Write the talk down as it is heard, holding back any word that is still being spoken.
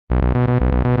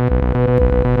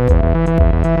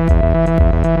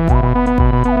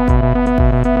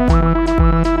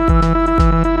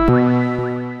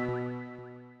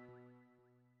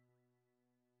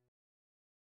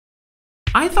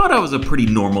was a pretty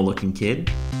normal looking kid.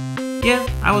 Yeah,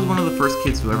 I was one of the first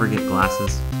kids to ever get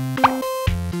glasses.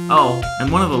 Oh,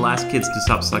 and one of the last kids to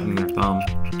stop sucking their thumb,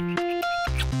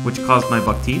 which caused my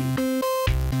buck teeth.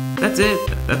 That's it,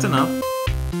 that's enough.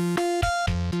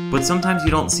 But sometimes you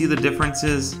don't see the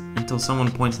differences until someone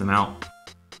points them out.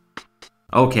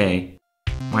 Okay,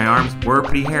 my arms were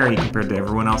pretty hairy compared to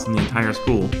everyone else in the entire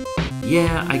school.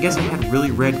 Yeah, I guess I had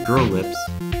really red girl lips.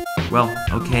 Well,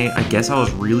 okay, I guess I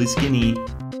was really skinny.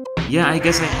 Yeah, I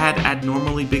guess I had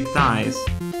abnormally big thighs.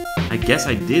 I guess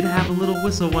I did have a little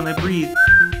whistle when I breathed.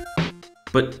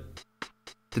 But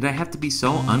did I have to be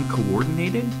so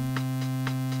uncoordinated?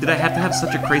 Did I have to have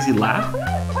such a crazy laugh?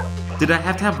 Did I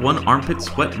have to have one armpit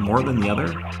sweat more than the other?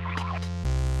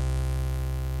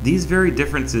 These very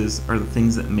differences are the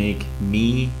things that make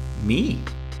me, me.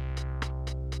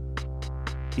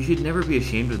 You should never be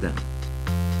ashamed of them.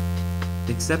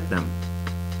 Accept them.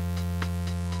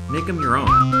 Make them your own.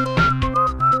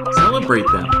 Celebrate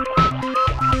them.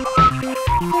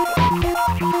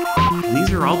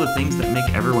 These are all the things that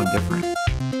make everyone different.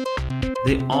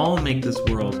 They all make this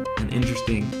world an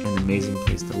interesting and amazing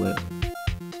place to live.